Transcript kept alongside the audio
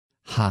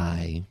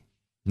Hi.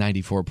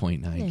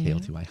 94.9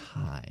 KLTY.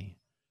 Hi.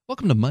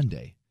 Welcome to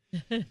Monday.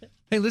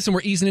 Hey, listen,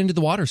 we're easing into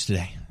the waters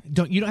today.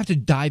 You don't have to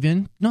dive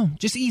in. No,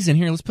 just ease in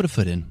here. Let's put a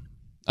foot in.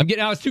 I'm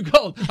getting out. It's too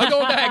cold. I'm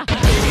going back.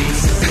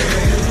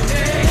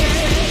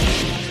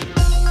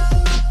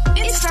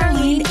 It's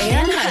Starlene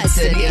and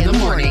Hudson in the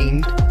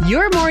morning.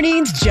 Your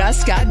mornings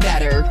just got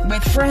better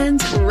with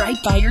friends right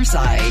by your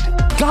side.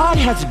 God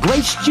has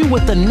graced you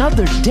with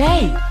another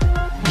day.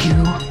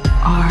 You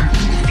are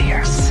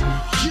fierce.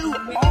 You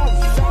are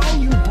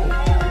valuable.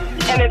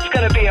 And it's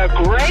going to be a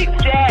great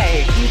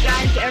day. You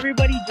guys,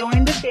 everybody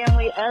join the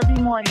family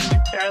every morning with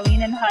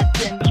Starlene and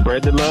Hudson.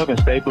 Spread the love and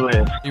stay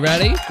blessed. You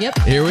ready? Yep.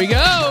 Here we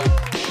go.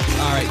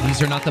 All right,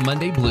 these are not the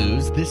Monday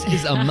blues. This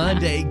is a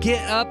Monday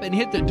get up and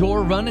hit the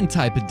door running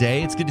type of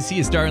day. It's good to see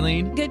you,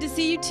 Starlene. Good to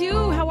see you,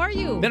 too. How are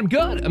you? Man, I'm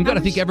good. I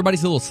think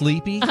everybody's a little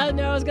sleepy.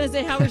 No, I was going to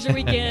say, how was your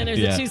weekend? Or is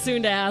it too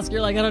soon to ask? You're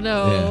like, I don't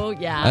know.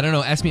 Yeah. I don't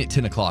know. Ask me at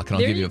 10 o'clock, and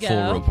I'll give you a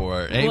full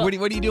report. Hey, well,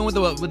 what are you doing with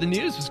the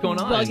news? What's going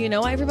on?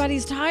 Well,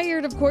 everybody's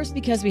tired, of course,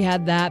 because we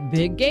had that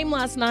big game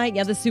last night.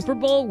 Yeah, the Super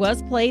Bowl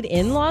was played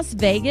in Las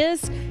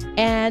Vegas,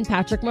 and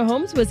Patrick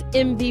Mahomes was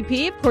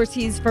MVP. Of course,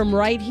 he's from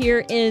right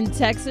here in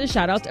Texas.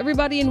 Shout out to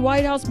everybody in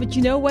White House. But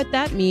you know what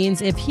that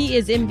means? If he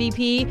is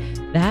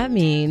MVP, that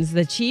means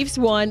the Chiefs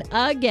won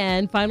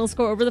again. Final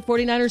score over the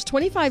 49ers,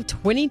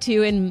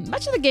 25-22. And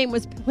much of the game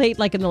was played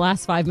like in the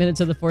last 5 minutes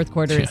of the fourth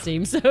quarter, it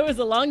seems. So it was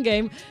a long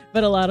game,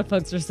 but a lot of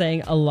folks are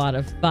saying a lot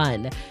of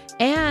fun.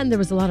 And there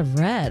was a lot of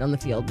red on the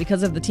field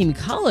because of the team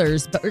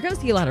colors, but we're going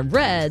to see a lot of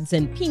reds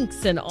and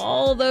pinks and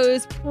all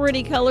those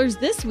pretty colors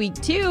this week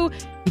too,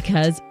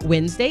 because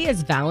Wednesday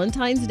is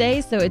Valentine's Day,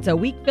 so it's a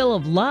week full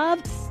of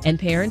love. And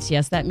parents,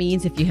 yes, that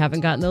means if you haven't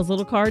gotten those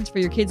little cards for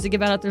your kids to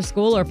give out at their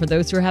school or for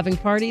those who are having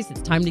parties,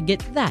 it's time to get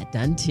that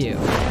done too.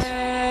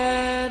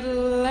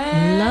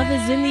 Love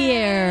is in the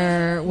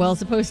air. Well, it was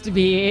supposed to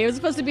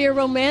be a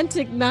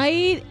romantic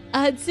night.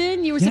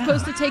 Hudson, you were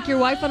supposed to take your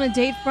wife on a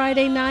date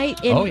Friday night.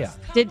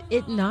 Did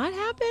it not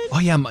happen? Oh,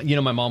 yeah.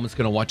 My mom was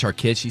going to watch our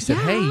kids. She said,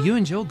 hey, you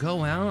and Jill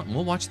go out and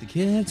we'll watch the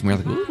kids. And we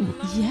were like, ooh.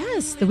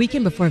 Yes, the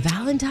weekend before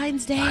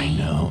Valentine's Day. I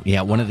know.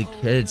 Yeah, one of the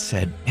kids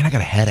said, man, I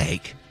got a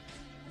headache.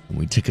 And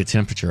we took a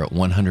temperature at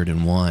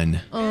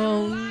 101.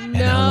 Oh, no. And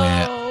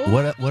I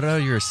went, what are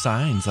your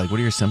signs? Like, what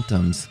are your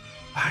symptoms?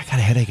 I got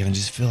a headache and I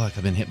just feel like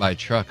I've been hit by a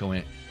truck. I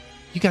went,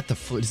 you got the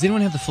flu. Does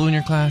anyone have the flu in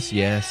your class?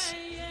 Yes.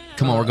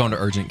 Come on, we're going to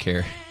urgent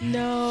care.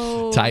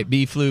 No. Type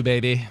B flu,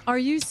 baby. Are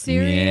you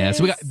serious?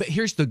 Yeah. So but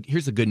here's the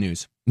good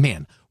news.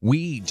 Man,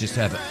 we just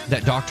have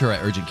that doctor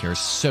at urgent care is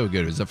so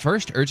good. It was the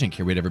first urgent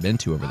care we'd ever been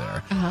to over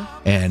there.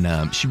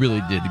 And she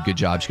really did a good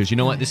job. She goes, you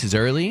know what? This is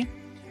early.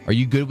 Are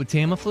you good with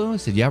Tamiflu? I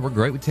said, yeah, we're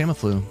great with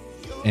Tamiflu.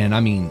 And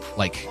I mean,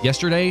 like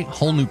yesterday,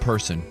 whole new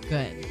person.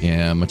 Good.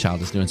 Yeah, my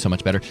child is doing so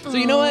much better. So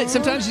you know what?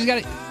 Sometimes you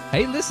got to,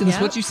 hey, listen,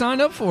 it's what you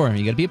signed up for.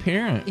 You got to be a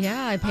parent.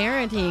 Yeah,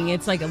 parenting.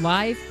 It's like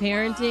life,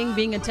 parenting,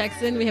 being a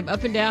Texan. We have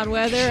up and down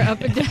weather, up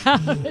and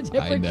down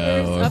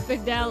temperatures, up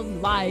and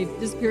down life,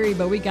 this period.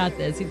 But we got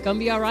this. He's going to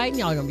be all right, and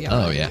y'all going to be all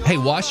right. Oh, yeah. Hey,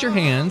 wash your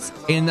hands.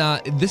 And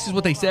this is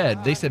what they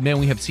said. They said, man,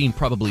 we have seen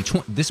probably,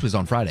 this was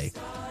on Friday,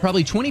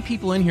 probably 20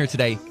 people in here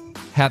today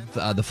have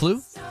the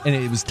flu, and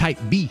it was type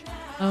B.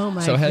 Oh,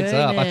 my So heads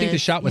goodness. up. I think the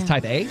shot was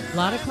type A. A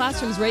lot of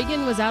classrooms.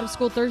 Reagan was out of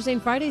school Thursday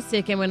and Friday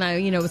sick, and when I,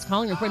 was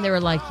calling her, they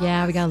were like,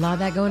 yeah, we got a lot of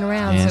that going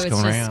around. Yeah, so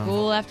it's just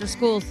school after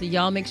school. So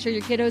y'all make sure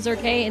your kiddos are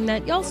okay and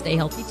that y'all stay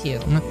healthy, too.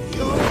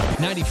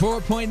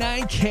 94.9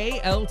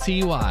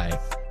 KLTY.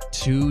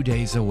 2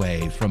 days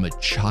away from a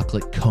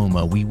chocolate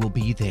coma. We will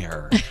be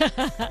there.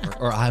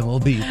 or I will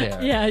be there.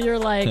 Yeah, you're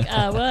like,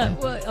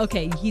 what?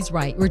 Okay, he's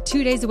right. We're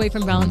 2 days away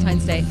from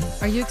Valentine's Day.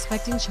 Are you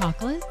expecting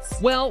chocolates?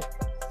 Well,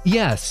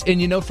 yes.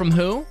 And you know from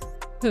who?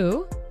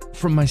 Who?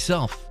 From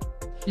myself.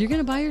 You're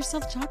going to buy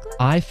yourself chocolate?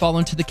 I fall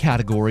into the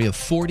category of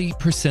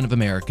 40% of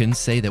Americans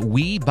say that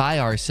we buy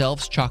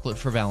ourselves chocolate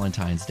for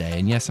Valentine's Day.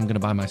 And yes, I'm going to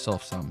buy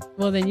myself some.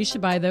 Well, then you should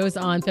buy those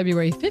on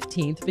February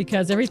 15th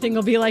because everything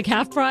will be like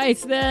half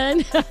price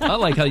then. I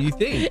like how you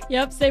think.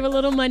 Yep, save a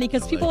little money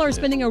because people are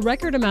spending a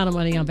record amount of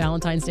money on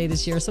Valentine's Day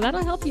this year. So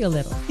that'll help you a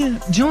little. Yeah,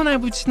 Jill and I,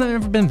 we've just never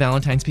been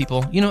Valentine's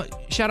people.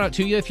 Shout out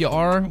to you if you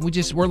are.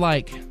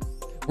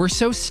 We're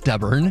so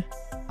stubborn.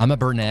 I'm a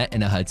Burnett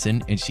and a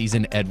Hudson, and she's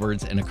an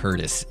Edwards and a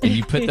Curtis. And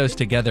you put those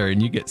together, and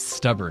you get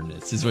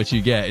stubbornness is what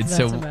you get. And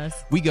so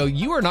we go,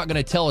 you are not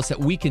going to tell us that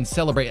we can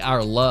celebrate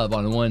our love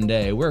on one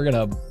day. We're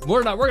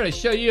gonna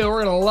show you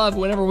we're gonna love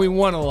whenever we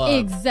want to love.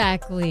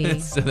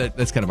 Exactly. So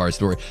that's kind of our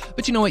story.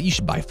 But you know what? You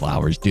should buy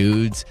flowers,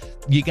 dudes.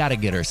 You got to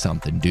get her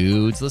something,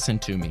 dudes. Listen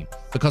to me.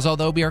 Because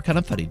although we are kind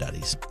of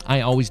fuddy-duddies,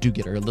 I always do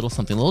get her a little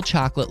something, a little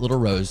chocolate, little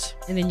rose.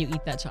 And then you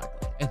eat that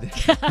chocolate. And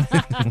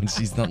then, when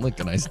she's not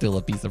looking, I steal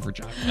a piece of her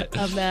chocolate.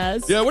 A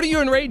mess. Yeah, what are you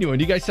and Ray doing?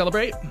 Do you guys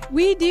celebrate?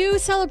 We do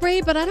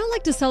celebrate, but I don't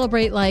like to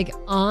celebrate like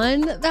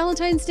on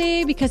Valentine's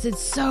Day because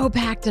it's so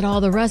packed at all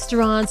the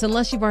restaurants.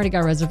 Unless you've already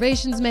got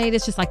reservations made,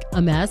 it's just like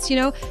a mess,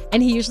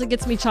 And he usually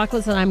gets me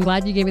chocolates, and I'm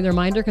glad you gave me the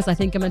reminder because I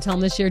think I'm going to tell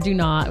him this year, do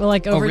not. We're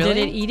like overdid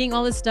it, eating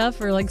all this stuff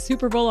for like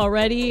Super Bowl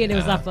already, and it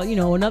was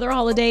another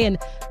holiday, and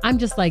I'm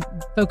just like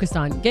focused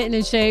on getting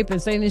in shape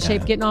and staying in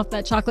shape, getting off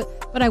that chocolate.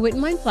 But I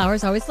wouldn't mind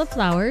flowers. I always love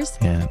flowers.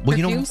 Yeah. Well,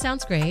 Perfume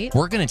sounds great.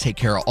 We're going to take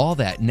care of all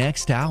that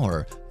next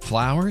hour.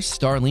 Flowers,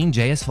 Starlene,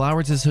 JS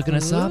Flowers is hooking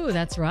us up. Ooh,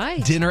 that's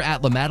right. Dinner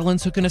at La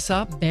Madeleine's hooking us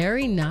up.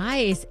 Very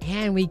nice.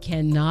 And we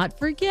cannot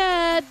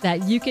forget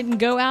that you can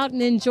go out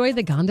and enjoy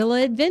the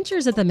gondola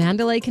adventures at the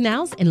Mandalay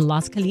Canals in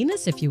Las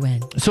Colinas if you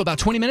win. So about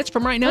 20 minutes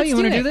from right now, Let's you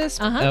want to do do it. this?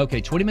 Uh-huh. Okay,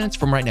 20 minutes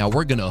from right now,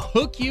 we're going to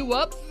hook you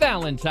up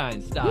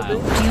Valentine's style.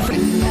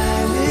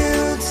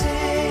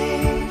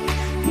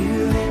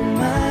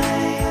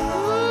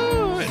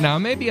 Now, I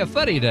may be a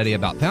fuddy-duddy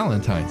about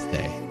Valentine's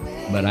Day,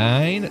 but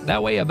I ain't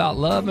that way about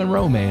love and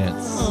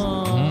romance.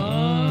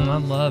 I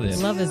love it.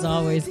 Love is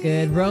always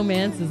good.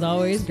 Romance is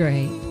always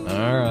great.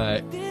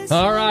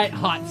 All right,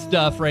 hot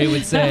stuff, Ray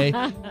would say.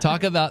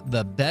 Talk about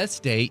the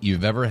best date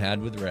you've ever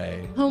had with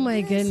Ray. Oh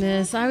my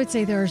goodness. I would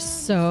say there are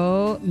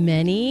so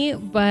many,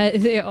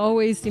 but they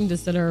always seem to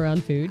center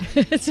around food.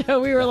 So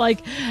we were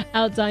like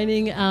out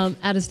dining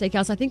at a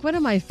steakhouse. I think one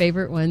of my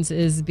favorite ones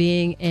is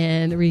being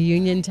in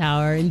Reunion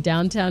Tower in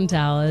downtown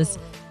Dallas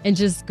and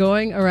just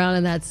going around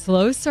in that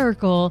slow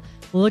circle,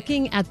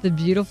 looking at the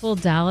beautiful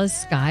Dallas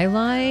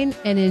skyline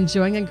and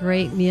enjoying a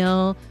great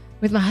meal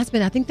with my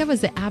husband. I think that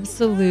was the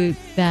absolute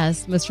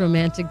best, most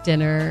romantic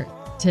dinner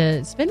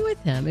to spend with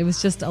him. It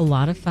was just a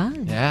lot of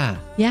fun. Yeah.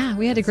 Yeah,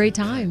 we had a great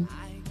time.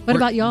 What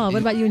about y'all?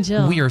 What about you and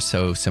Jill? We are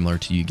so similar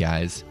to you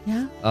guys.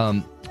 Yeah.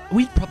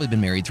 We've probably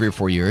been married 3 or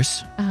 4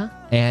 years. Uh-huh.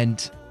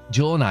 And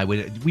Jill and I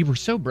we were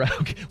so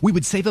broke. We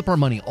would save up our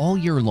money all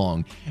year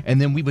long, and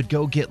then we would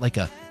go get like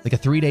a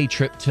 3-day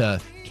trip to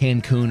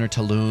Cancun or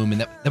Tulum,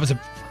 and it was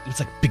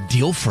like a big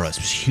deal for us.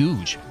 It was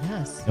huge.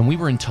 Yes. And we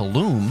were in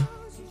Tulum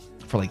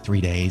for like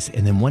 3 days,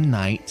 and then one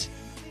night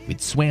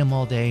we'd swam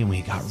all day and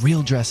we got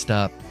real dressed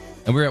up.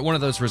 And we were at one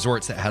of those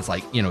resorts that has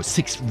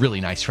 6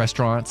 really nice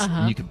restaurants,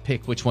 and you can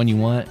pick which one you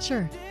want.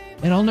 Sure.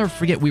 And I'll never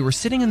forget, we were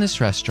sitting in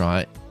this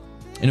restaurant,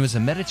 and it was a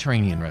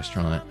Mediterranean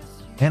restaurant.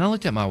 And I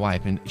looked at my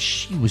wife, and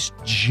she was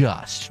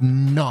just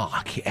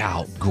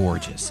knockout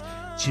gorgeous.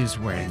 She was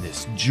wearing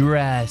this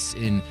dress,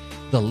 and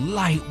the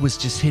light was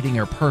just hitting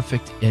her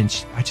perfect.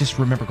 And I just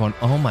remember going,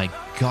 oh my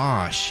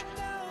gosh,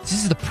 this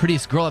is the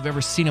prettiest girl I've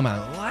ever seen in my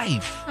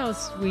life. How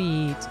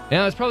sweet.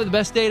 Yeah, it's probably the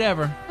best date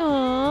ever.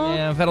 Aww.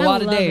 Yeah, I've had a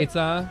lot of dates,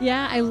 huh?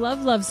 Yeah, I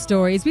love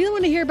stories. We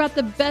want to hear about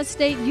the best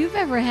date you've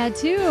ever had,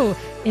 too.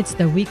 It's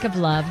the Week of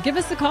Love. Give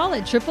us a call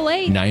at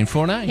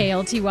 888-949.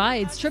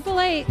 KLTY. It's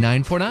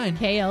 888-949.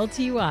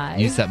 KLTY.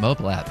 Use that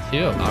mobile app,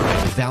 too. All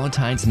right,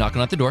 Valentine's knocking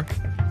at the door.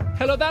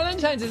 Hello,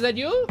 Valentine's. Is that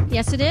you?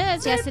 Yes, it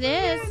is. Yes, it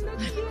is.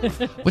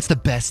 What's the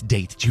best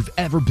date that you've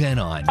ever been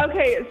on?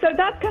 Okay, so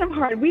that's kind of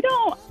hard.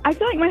 I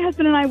feel like my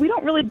husband and I, we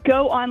don't really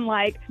go on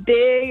like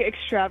big,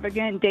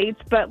 extravagant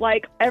dates, but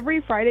like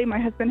every Friday my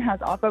husband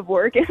has off of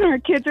work and our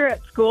kids are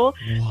at school.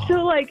 Whoa. So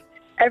like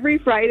every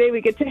Friday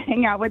we get to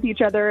hang out with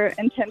each other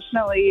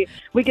intentionally.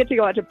 We get to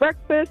go out to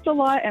breakfast a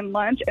lot and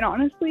lunch. And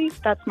honestly,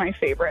 that's my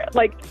favorite.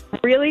 Like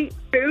really,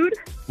 food.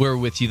 We're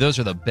with you. Those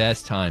are the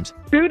best times.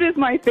 Food is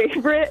my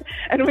favorite,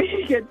 and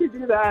we get to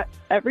do that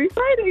every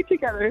Friday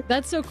together.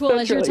 That's so cool.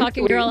 That's As you're really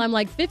talking, sweet. girl, I'm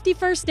like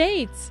 51st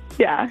dates.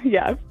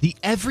 Yeah. The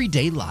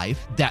everyday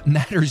life, that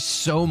matters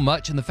so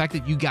much. And the fact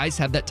that you guys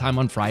have that time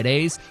on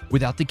Fridays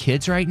without the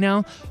kids right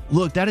now,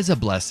 look, that is a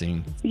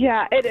blessing.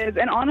 Yeah, it is.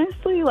 And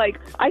honestly, like,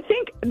 I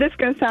think this is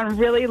going to sound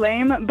really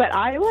lame, but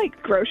I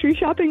like grocery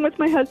shopping with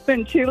my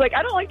husband too. Like,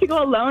 I don't like to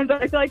go alone,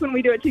 but I feel like when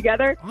we do it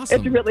together, Awesome.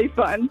 It's really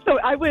fun. So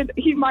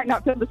he might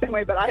not feel the same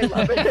way, but I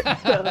love it.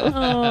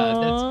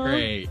 So. That's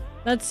great.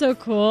 That's so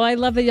cool. I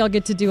love that y'all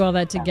get to do all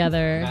that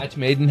together. Match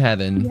made in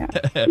heaven.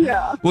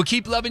 Yeah. Well,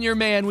 keep loving your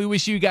man. We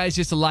wish you guys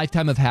just a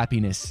lifetime of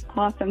happiness.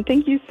 Awesome.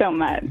 Thank you so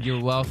much.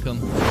 You're welcome.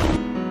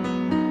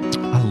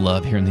 I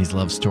love hearing these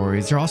love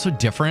stories. They're all so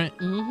different.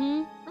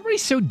 Mm-hmm.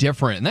 Everybody's so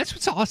different. And that's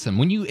what's awesome.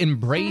 When you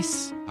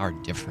embrace our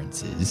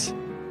differences,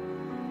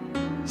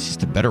 it's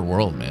just a better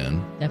world,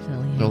 man.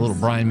 Definitely. Got a little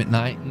is. Brian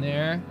McKnight in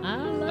there. I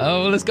love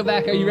Oh, let's go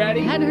back. Are you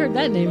ready? I hadn't heard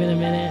that name in a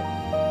minute.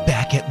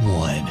 Back at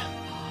 1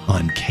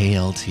 on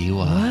KLTY.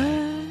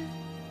 What?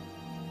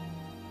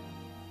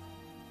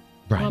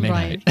 Brian Come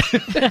on,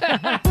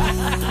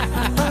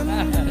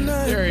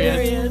 McKnight. There he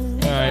is.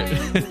 All right.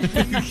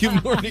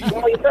 Good morning.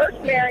 When we first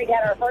married,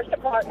 had our first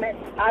apartment,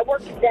 I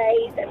worked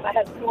days and my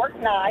husband worked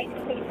nights.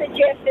 He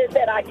suggested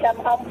that I come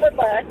home for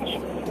lunch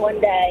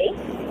one day.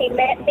 He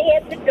met me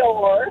at the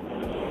door,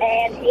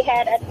 and he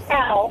had a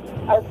towel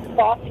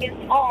across his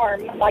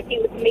arm like he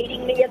was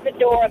meeting me at the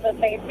door of a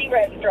fancy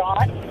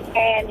restaurant.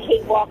 And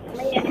he walked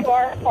me into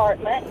our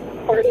apartment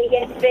where he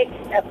had fixed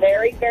a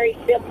very, very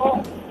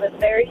simple but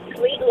very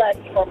sweet lunch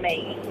for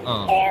me.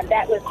 And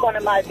that was one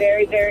of my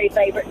very, very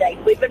favorite days.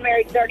 We've been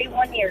married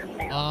 31 years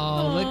now.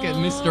 Oh, look at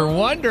Mr.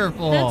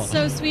 Wonderful. That's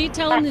so sweet.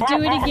 Tell him to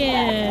do it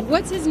again.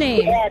 What's his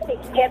name? Yes,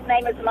 his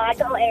name is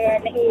Michael,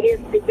 and he is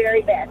the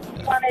very best.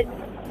 I want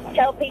to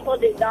tell people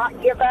do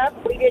not give up.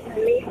 We didn't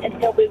meet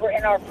until we were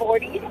in our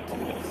 40s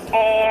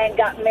and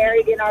got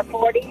married in our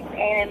 40s,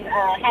 and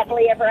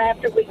happily ever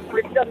after we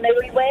were still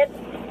newlyweds.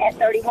 at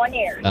 31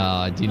 years.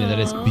 Dina, that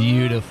is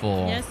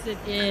beautiful. Yes, it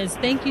is.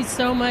 Thank you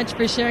so much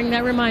for sharing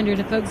that reminder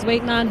to folks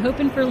waiting on,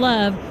 hoping for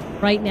love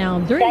right now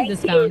during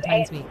this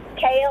Valentine's week.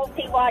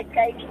 KLTY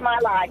changed my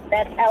life.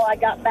 That's how I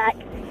got back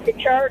to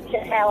church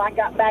and how I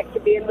got back to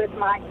being with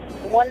my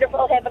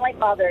wonderful Heavenly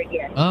Father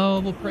again. Oh,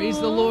 well, praise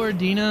the Lord,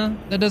 Dina.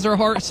 That does our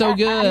heart so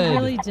good. It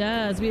really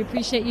does. We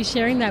appreciate you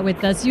sharing that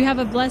with us. You have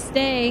a blessed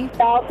day.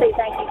 Dulcie,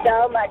 thank you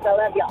so much. I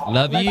love y'all.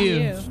 Love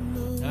you.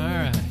 All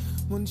right.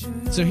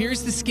 So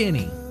here's the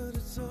skinny.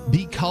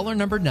 Beat caller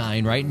number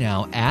 9 right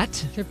now at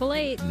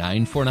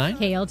 888-949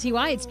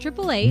 KLTY. It's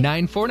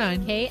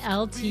 888-949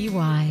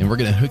 KLTY. And we're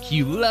gonna hook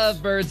you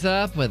lovebirds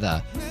up with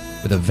a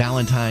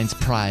Valentine's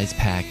prize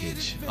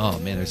package. Oh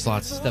man, there's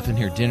lots of stuff in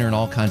here, dinner and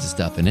all kinds of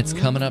stuff, and it's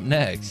coming up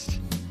next.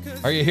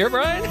 Are you here,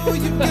 Brian?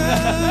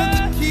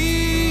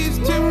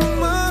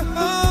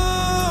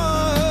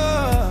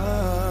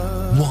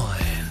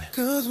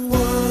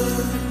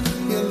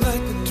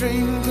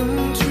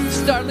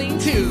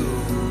 Starlene 2.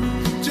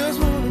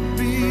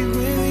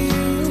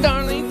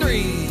 Starlene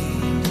 3.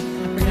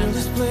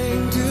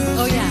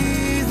 Oh, yeah.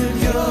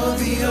 You're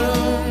the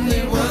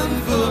only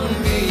one for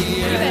me.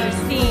 You better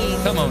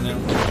sing. Come on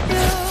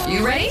now.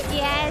 You ready?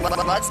 Yes.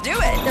 Let's do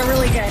it. They're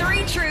really good.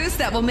 3 truths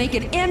that will make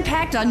an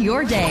impact on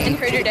your day.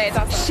 Improve your day. It's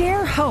awesome.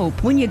 Share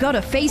hope when you go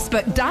to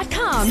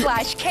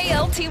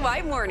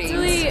facebook.com/KLTY Mornings. It's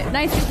really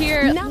nice to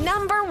hear.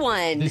 Number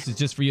 1. This is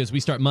just for you as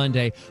we start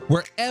Monday.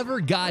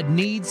 Wherever God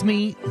needs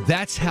me,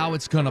 that's how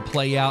it's going to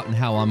play out and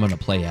how I'm going to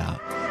play out.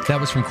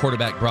 That was from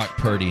quarterback Brock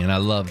Purdy, and I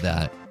love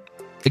that.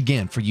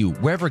 Again, for you,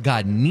 wherever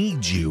God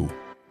needs you,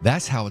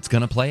 that's how it's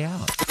going to play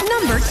out.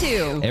 Number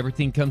 2.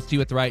 Everything comes to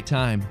you at the right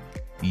time.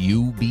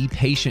 You be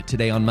patient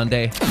today on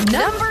Monday.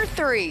 Number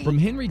 3. From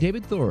Henry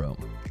David Thoreau,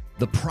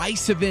 the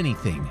price of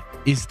anything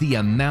is the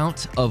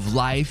amount of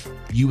life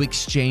you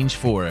exchange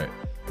for it.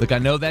 Look, I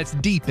know that's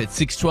deep at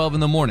 6:12 in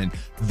the morning.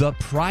 The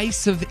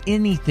price of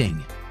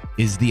anything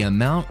is the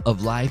amount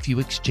of life you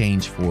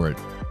exchange for it,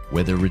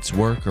 whether it's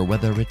work or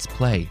whether it's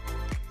play.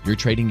 You're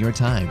trading your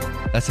time.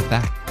 That's a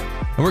fact.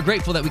 And we're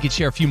grateful that we could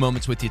share a few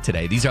moments with you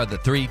today. These are the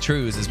 3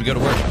 truths as we go to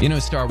work. You know,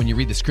 Star, when you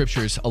read the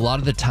scriptures, a lot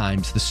of the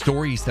times the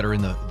stories that are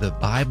in the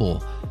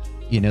Bible,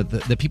 you know,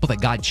 the people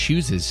that God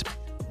chooses,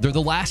 they're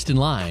the last in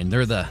line.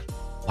 They're the,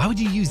 why would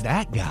you use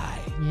that guy?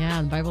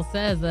 Yeah, the Bible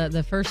says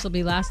the first shall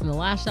be last and the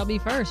last shall be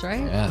first,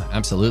 right? Yeah,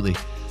 absolutely.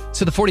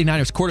 So the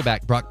 49ers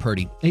quarterback, Brock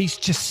Purdy, he's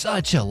just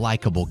such a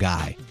likable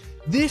guy.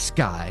 This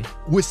guy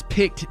was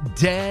picked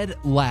dead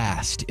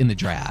last in the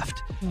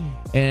draft.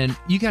 And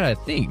you got to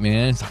think,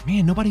 man, it's like,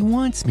 man, nobody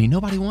wants me.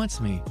 Nobody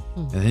wants me.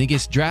 And then he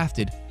gets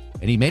drafted,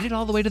 and he made it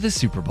all the way to the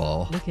Super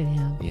Bowl. Look at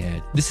him. Yeah,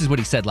 this is what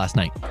he said last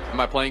night. Am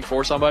I playing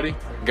for somebody?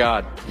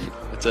 God.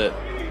 That's it.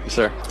 Yes,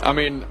 sir. I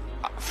mean,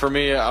 for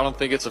me, I don't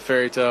think it's a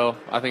fairy tale.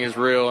 I think it's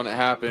real and it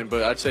happened,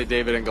 but I'd say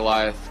David and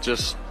Goliath.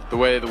 Just the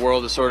way the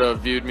world has sort of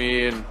viewed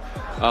me and,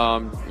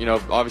 you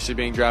know, obviously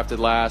being drafted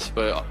last,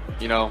 but,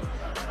 you know,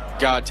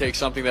 God takes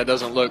something that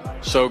doesn't look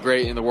so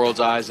great in the world's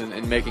eyes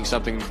and making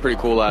something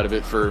pretty cool out of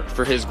it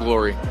for his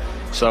glory.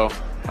 So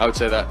I would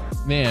say that.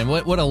 Man,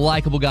 what a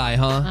likable guy,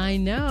 huh? I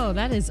know.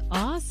 That is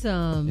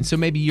awesome. And so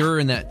maybe you're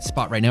in that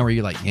spot right now where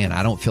you're like, man,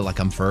 I don't feel like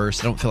I'm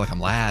first. I don't feel like I'm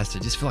last. I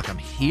just feel like I'm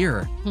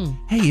here.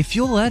 Hey, if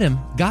you'll let him,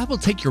 God will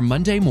take your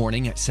Monday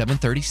morning at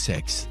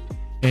 7:36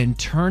 and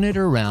turn it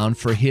around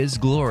for his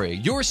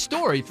glory. Your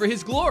story for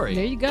his glory.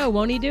 There you go.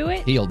 Won't he do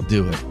it? He'll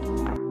do it.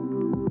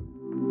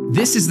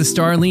 This is the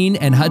Starlene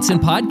and Hudson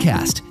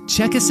podcast.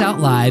 Check us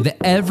out live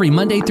every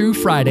Monday through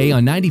Friday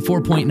on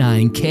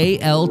 94.9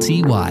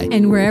 KLTY.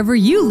 And wherever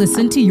you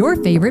listen to your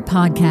favorite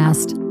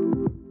podcast.